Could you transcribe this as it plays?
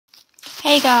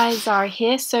Hey guys, Zara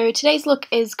here. So today's look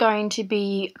is going to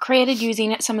be created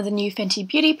using some of the new Fenty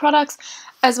beauty products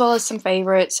as well as some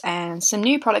favourites and some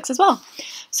new products as well.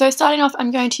 So starting off, I'm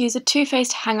going to use a Too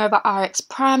Faced Hangover RX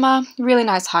primer, really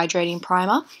nice hydrating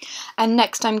primer. And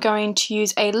next I'm going to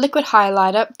use a liquid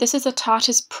highlighter. This is a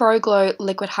Tarteist Pro Glow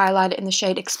liquid highlighter in the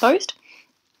shade Exposed.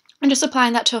 I'm just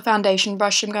applying that to a foundation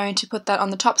brush. I'm going to put that on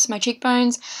the tops of my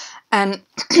cheekbones and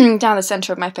down the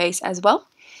centre of my face as well.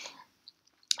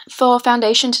 For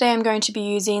foundation today, I'm going to be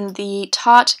using the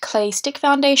Tarte Clay Stick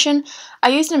Foundation. I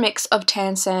used a mix of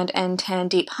Tan Sand and Tan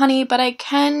Deep Honey, but I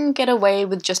can get away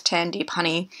with just Tan Deep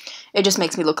Honey. It just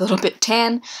makes me look a little bit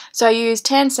tan. So I used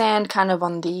Tan Sand kind of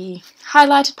on the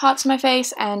highlighted parts of my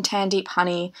face and Tan Deep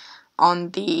Honey on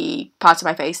the parts of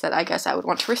my face that I guess I would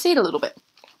want to recede a little bit.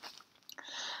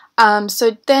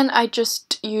 So then I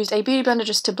just used a beauty blender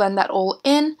just to blend that all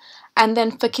in. And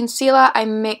then for concealer, I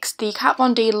mixed the Kat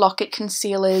Von D Lock-It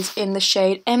concealers in the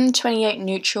shade M28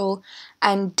 Neutral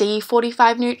and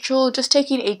D45 Neutral, just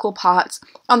taking equal parts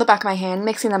on the back of my hand,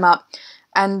 mixing them up,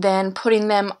 and then putting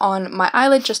them on my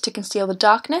eyelid just to conceal the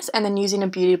darkness, and then using a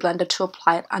beauty blender to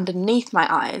apply it underneath my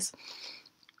eyes.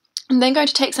 I'm then going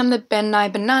to take some of the Nye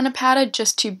Banana Powder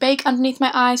just to bake underneath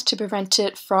my eyes to prevent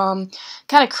it from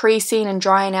kind of creasing and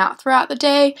drying out throughout the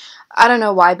day. I don't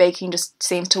know why baking just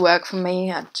seems to work for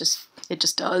me, it just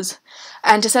does.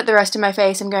 And to set the rest of my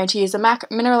face, I'm going to use the MAC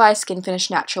Mineralize Skinfinish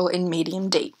Natural in Medium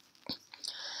Deep.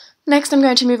 Next, I'm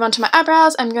going to move on to my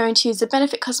eyebrows. I'm going to use the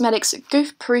Benefit Cosmetics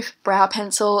Goof Proof Brow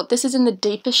Pencil. This is in the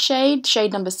deepest shade,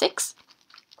 shade number 6.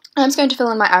 I'm just going to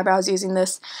fill in my eyebrows using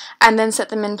this and then set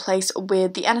them in place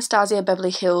with the Anastasia Beverly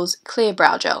Hills Clear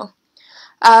Brow Gel.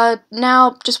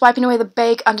 Now, just wiping away the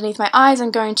bake underneath my eyes,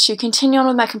 I'm going to continue on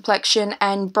with my complexion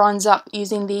and bronze up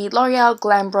using the Loreal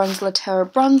Glam Bronze LaTerra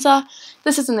Bronzer.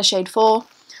 This is in the shade 4.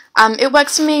 It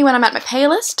works for me when I'm at my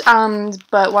palest,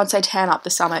 but once I tan up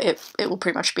this summer, it will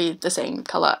pretty much be the same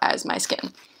colour as my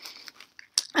skin.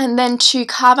 And then to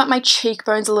carve out my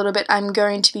cheekbones a little bit, I'm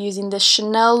going to be using this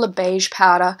Chanel Le Beige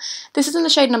powder. This is in the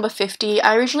shade number 50.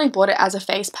 I originally bought it as a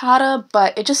face powder,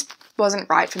 but it just wasn't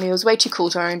right for me. It was way too cool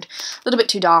toned, a little bit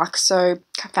too dark, so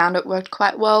I found it worked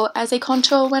quite well as a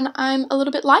contour when I'm a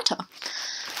little bit lighter.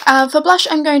 For blush,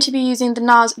 I'm going to be using the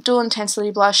NARS Dual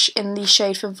Intensity Blush in the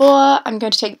shade Fervour. I'm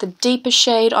going to take the deepest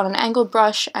shade on an angled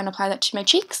brush and apply that to my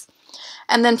cheeks.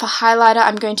 And then for highlighter,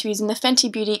 I'm going to be using the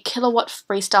Fenty Beauty Killawatt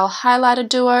Freestyle Highlighter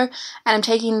Duo, and I'm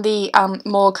taking the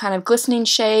more kind of glistening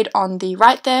shade on the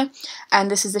right there, and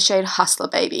this is the shade Hustler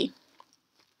Baby.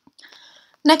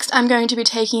 Next, I'm going to be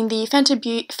taking the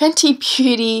Fenty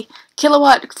Beauty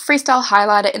Killawatt Freestyle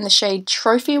Highlighter in the shade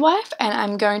Trophy Wife, and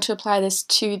I'm going to apply this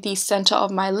to the centre of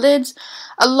my lids.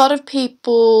 A lot of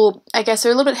people, I guess, are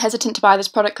a little bit hesitant to buy this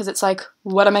product because it's like,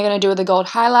 what am I going to do with a gold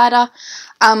highlighter?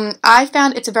 I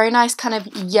found it's a very nice kind of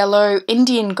yellow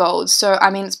Indian gold, so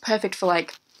I mean it's perfect for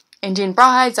like Indian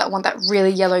brides that want that really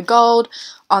yellow gold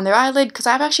on their eyelid, because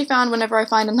I've actually found whenever I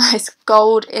find a nice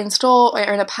gold in store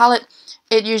or in a palette,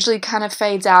 it usually kind of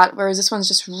fades out, whereas this one's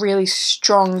just really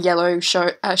strong yellow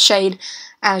shade,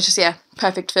 and it's just, yeah,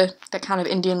 perfect for that kind of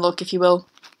Indian look, if you will.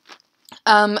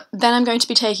 Then I'm going to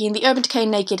be taking the Urban Decay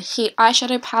Naked Heat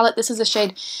eyeshadow palette. This is the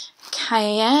shade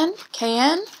Cayenne,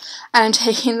 and I'm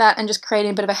taking that and just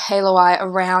creating a bit of a halo eye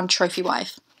around Trophy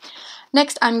Wife.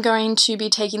 Next, I'm going to be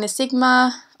taking the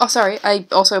Sigma, I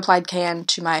also applied Cayenne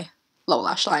to my lower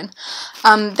lash line.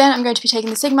 Then I'm going to be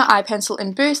taking the Sigma Eye Pencil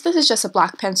in Boost. This is just a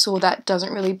black pencil that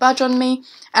doesn't really budge on me,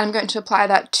 and I'm going to apply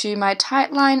that to my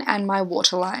tight line and my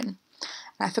waterline.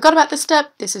 And I forgot about this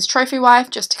step. This is Trophy Wife,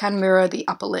 just to kind of mirror the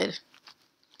upper lid.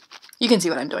 You can see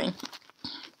what I'm doing.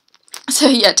 So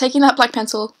yeah, taking that black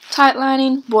pencil, tight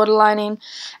lining, waterlining,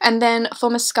 and then for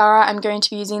mascara, I'm going to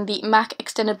be using the MAC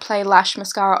Extended Play Lash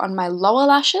Mascara on my lower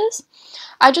lashes.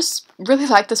 I just really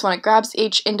like this one. It grabs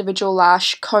each individual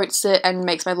lash, coats it, and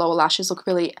makes my lower lashes look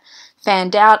really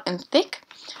fanned out and thick.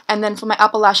 And then for my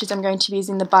upper lashes, I'm going to be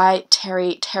using the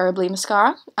ByTerry Terrybly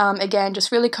mascara. Again,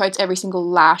 just really coats every single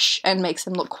lash and makes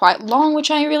them look quite long,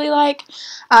 which I really like.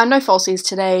 No falsies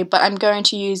today, but I'm going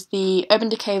to use the Urban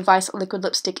Decay Vice Liquid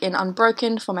Lipstick in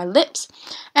Unbroken for my lips,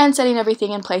 and setting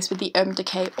everything in place with the Urban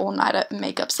Decay All Nighter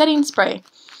Makeup Setting Spray.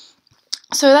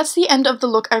 So that's the end of the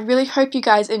look. I really hope you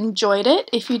guys enjoyed it.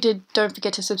 If you did, don't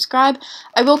forget to subscribe.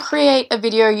 I will create a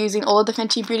video using all of the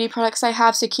Fenty beauty products I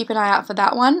have, so keep an eye out for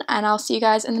that one, and I'll see you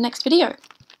guys in the next video.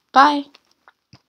 Bye!